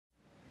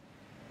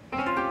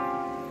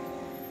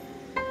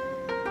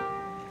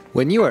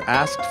When you are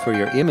asked for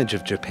your image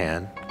of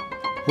Japan,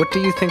 what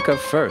do you think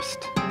of first?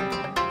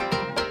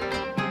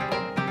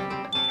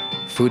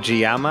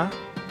 Fujiyama?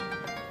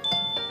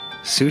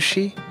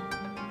 Sushi?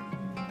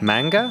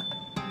 Manga?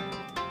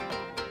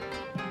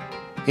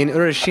 In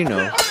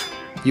Ureshino,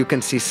 you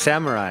can see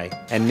samurai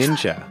and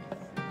ninja.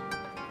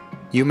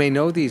 You may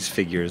know these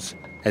figures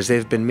as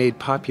they've been made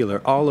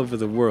popular all over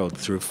the world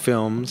through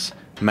films,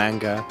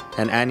 manga,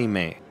 and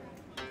anime.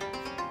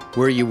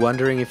 Were you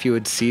wondering if you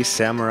would see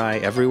samurai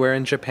everywhere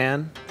in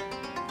Japan?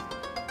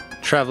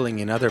 Traveling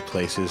in other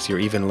places, you're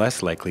even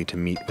less likely to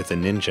meet with a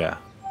ninja.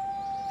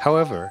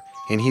 However,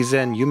 in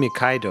Hizen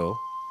Yumikaido,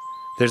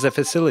 there's a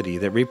facility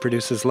that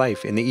reproduces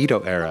life in the Edo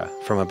era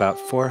from about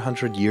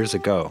 400 years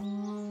ago,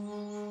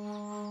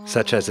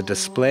 such as a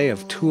display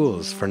of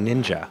tools for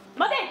ninja,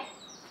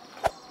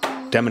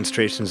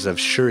 demonstrations of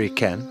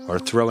shuriken or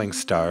throwing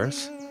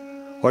stars,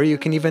 or you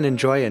can even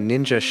enjoy a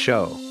ninja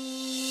show.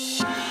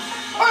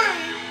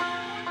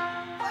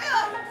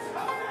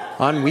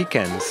 On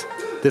weekends,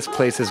 this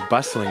place is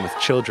bustling with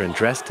children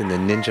dressed in the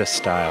ninja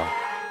style.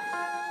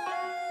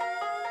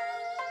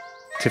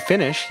 To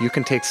finish, you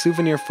can take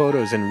souvenir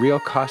photos in real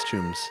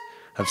costumes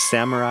of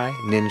samurai,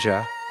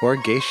 ninja, or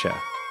geisha.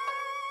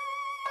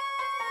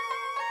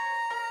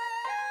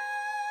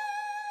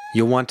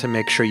 You'll want to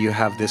make sure you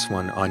have this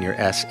one on your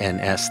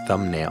SNS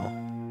thumbnail.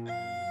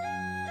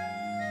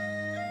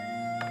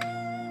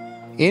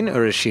 In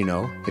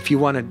Ureshino, if you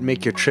want to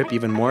make your trip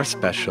even more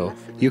special,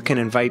 you can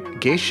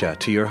invite geisha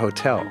to your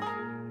hotel.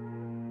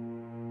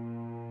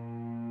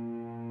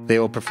 They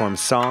will perform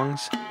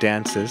songs,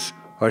 dances,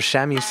 or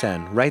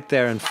shamisen right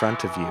there in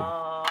front of you.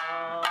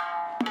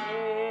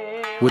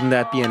 Wouldn't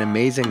that be an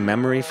amazing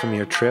memory from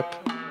your trip?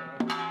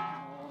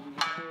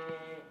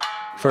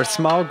 For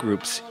small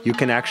groups, you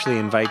can actually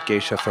invite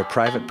geisha for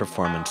private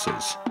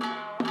performances.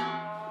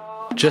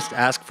 Just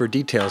ask for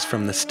details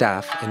from the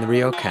staff in the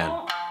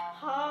ryokan.